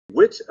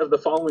Which of the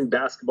following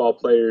basketball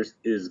players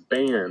is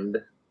banned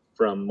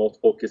from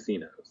multiple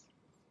casinos?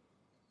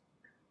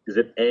 Is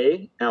it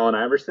A, Allen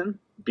Iverson,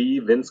 B,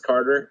 Vince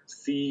Carter,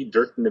 C,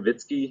 Dirk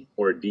Nowitzki,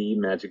 or D,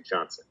 Magic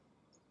Johnson?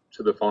 Which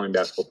of the following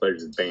basketball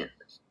players is banned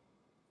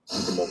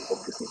from multiple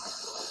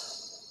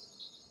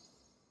casinos?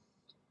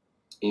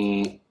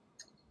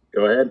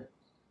 Go ahead.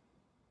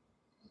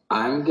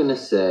 I'm going to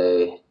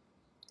say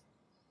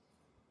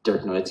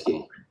Dirk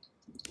Nowitzki.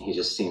 He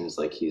just seems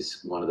like he's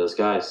one of those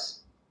guys.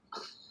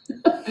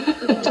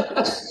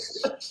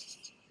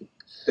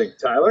 Think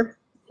Tyler?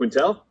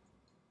 Quintel?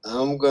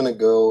 I'm going to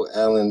go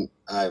Allen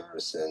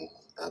Iverson.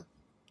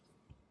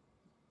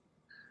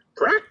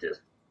 Practice.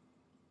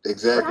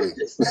 Exactly.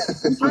 Practice.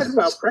 You talking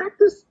about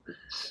practice?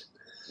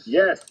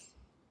 Yes,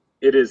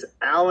 it is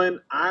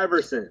Allen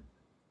Iverson.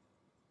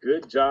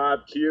 Good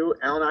job, Q.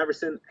 Allen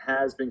Iverson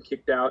has been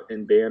kicked out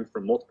and banned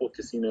from multiple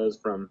casinos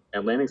from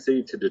Atlantic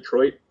City to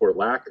Detroit for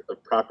lack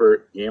of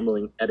proper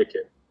gambling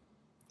etiquette.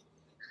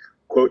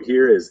 Quote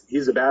here is,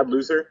 he's a bad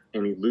loser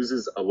and he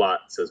loses a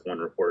lot, says one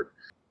report.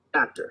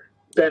 Actor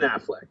Ben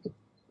Affleck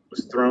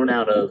was thrown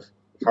out of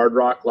Hard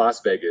Rock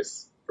Las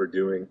Vegas for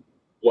doing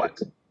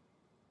what?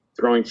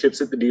 Throwing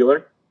chips at the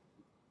dealer,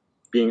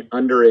 being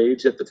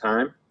underage at the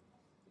time,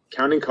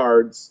 counting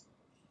cards,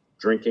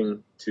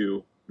 drinking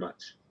too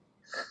much.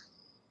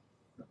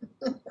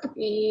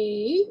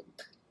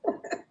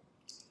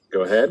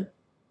 Go ahead.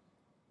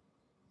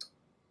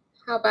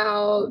 How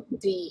about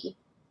D?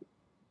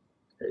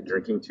 Okay,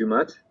 drinking too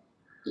much?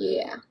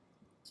 Yeah.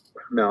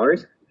 Mallory?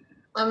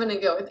 I'm going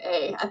to go with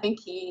A. I think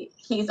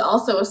he's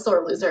also a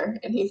sore loser,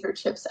 and he threw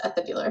chips at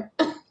the dealer.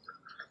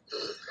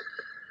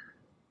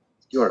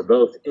 You are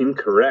both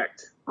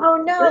incorrect. Oh,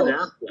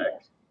 no.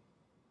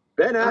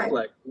 Ben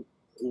Affleck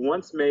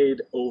once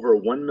made over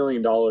 $1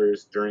 million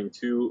during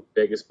 2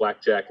 Vegas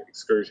blackjack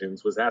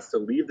excursions, was asked to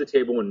leave the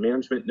table when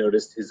management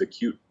noticed his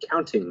acute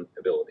counting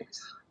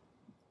abilities.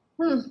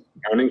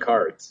 Counting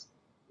cards.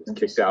 He was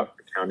kicked out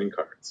for counting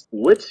cards.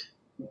 Which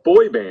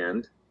boy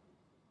band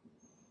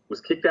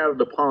was kicked out of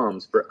the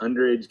Palms for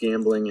underage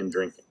gambling and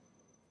drinking?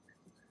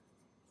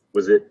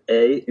 Was it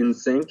A,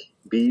 NSYNC,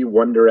 B,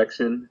 One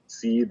Direction,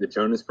 C, the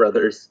Jonas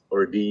Brothers,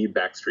 or D,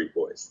 Backstreet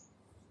Boys?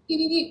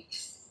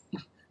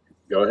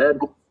 Go ahead.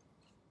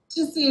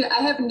 Just so you know,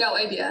 I have no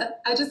idea.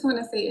 I just want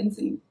to say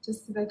NSYNC,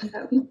 just because I think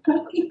that would be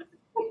funny.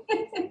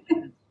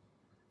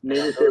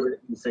 Name your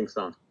favorite NSYNC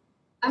song.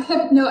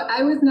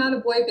 I was not a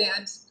boy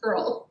band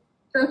girl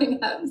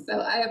growing up,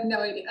 so I have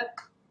no idea.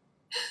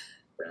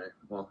 Okay.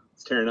 Well,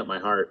 It's Tearing Up My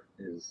Heart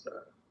is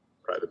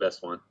probably the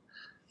best one.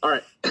 All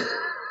right.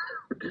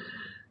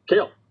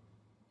 Kale.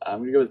 I'm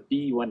going to go with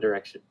B, One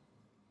Direction.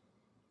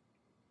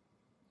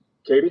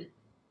 Katie?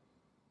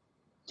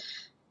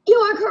 You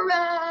are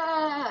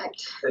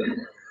correct.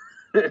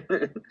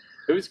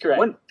 Who's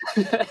correct?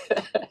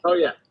 Oh,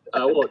 yeah.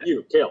 Well,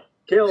 you, Kale.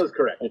 Kale is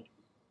correct.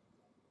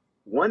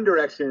 One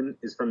Direction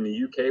is from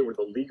the UK, where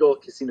the legal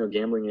casino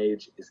gambling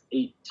age is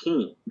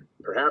 18.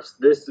 Perhaps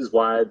this is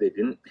why they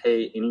didn't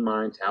pay any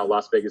mind to how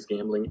Las Vegas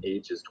gambling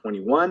age is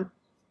 21.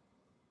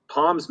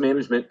 Palms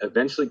management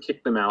eventually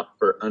kicked them out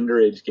for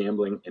underage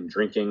gambling and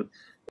drinking.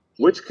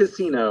 Which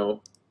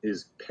casino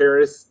is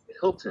Paris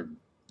Hilton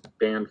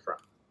banned from?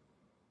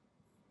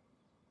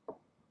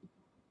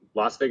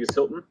 Las Vegas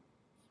Hilton,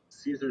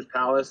 Caesar's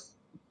Palace,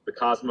 the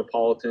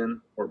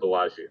Cosmopolitan, or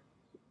Bellagio?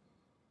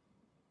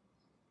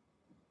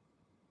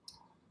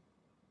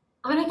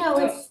 I'm going to go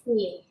with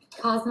C,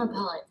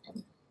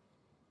 Cosmopolitan.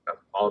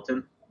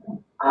 Cosmopolitan?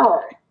 Oh,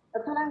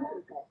 that's what I was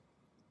going to say.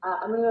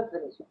 I'm going to go with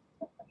Venetian.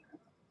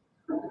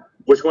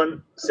 Which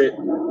one? Say it.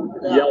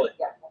 Yell it.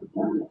 Yeah.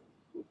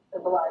 The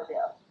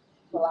Bellagio.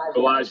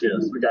 Bellagio.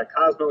 So we got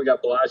Cosmo, we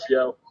got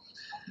Bellagio.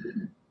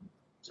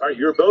 Sorry,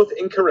 you're both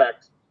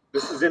incorrect.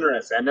 This is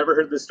interesting. I never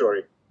heard this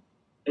story.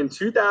 In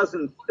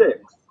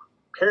 2006,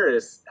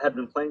 Paris had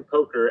been playing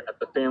poker at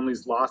the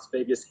family's Las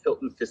Vegas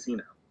Hilton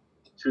casino.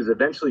 She was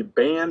eventually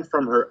banned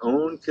from her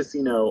own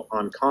casino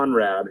on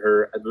Conrad,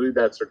 I believe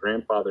that's her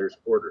grandfather's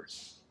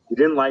orders. He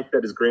didn't like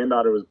that his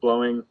granddaughter was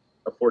blowing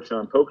a fortune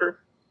on poker.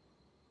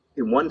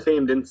 In one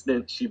famed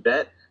incident, she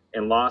bet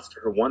and lost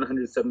her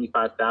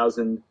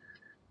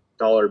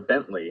 $175,000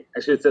 Bentley.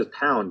 Actually, it says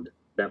pound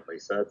Bentley,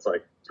 so that's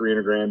like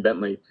 300 grand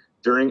Bentley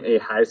during a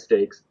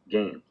high-stakes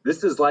game.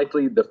 This is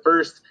likely the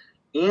first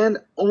and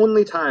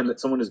only time that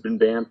someone has been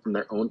banned from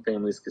their own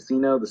family's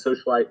casino. The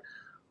socialite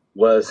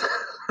was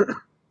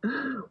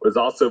was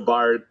also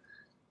barred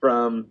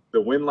from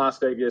the Wynn Las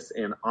Vegas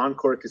and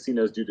Encore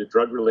casinos due to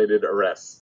drug-related arrests.